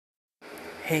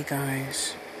Hey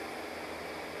guys,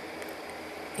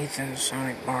 Ethan,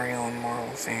 Sonic, Mario, and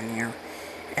Marvel fan here,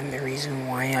 and the reason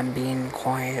why I'm being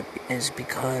quiet is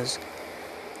because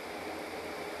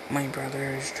my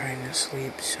brother is trying to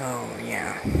sleep, so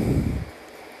yeah.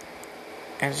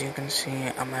 As you can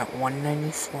see, I'm at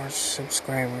 194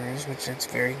 subscribers, which is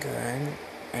very good.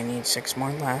 I need 6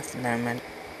 more left, and then I'm at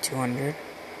 200.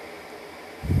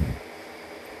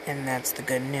 And that's the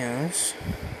good news.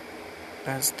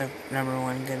 That's the number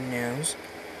one good news.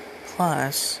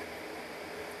 Plus,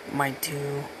 my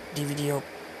two DVD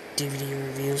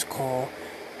reviews called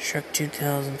Shrek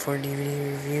 2004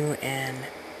 DVD review and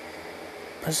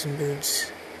Puss in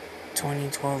Boots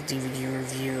 2012 DVD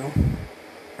review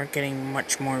are getting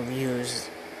much more views.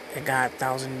 It got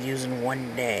 1,000 views in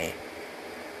one day.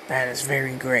 That is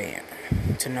very great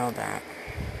to know that.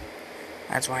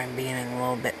 That's why I'm being a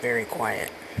little bit very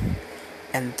quiet.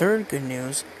 And third good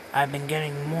news, I've been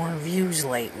getting more views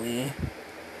lately.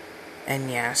 And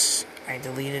yes, I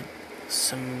deleted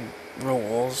some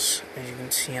roles, as you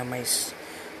can see on my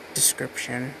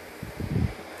description.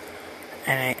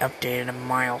 And I updated a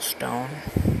milestone.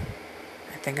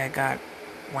 I think I got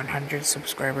 100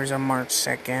 subscribers on March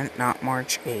 2nd, not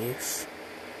March 8th.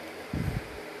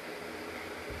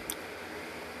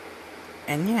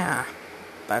 And yeah,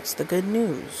 that's the good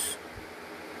news.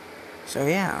 So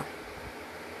yeah.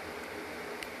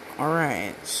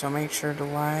 Alright, so make sure to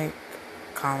like,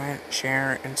 comment,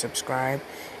 share, and subscribe.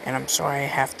 And I'm sorry I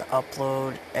have to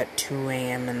upload at 2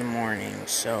 a.m. in the morning,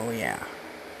 so yeah.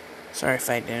 Sorry if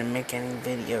I didn't make any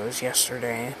videos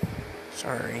yesterday.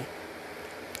 Sorry.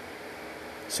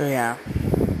 So yeah.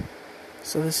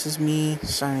 So this is me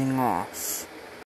signing off.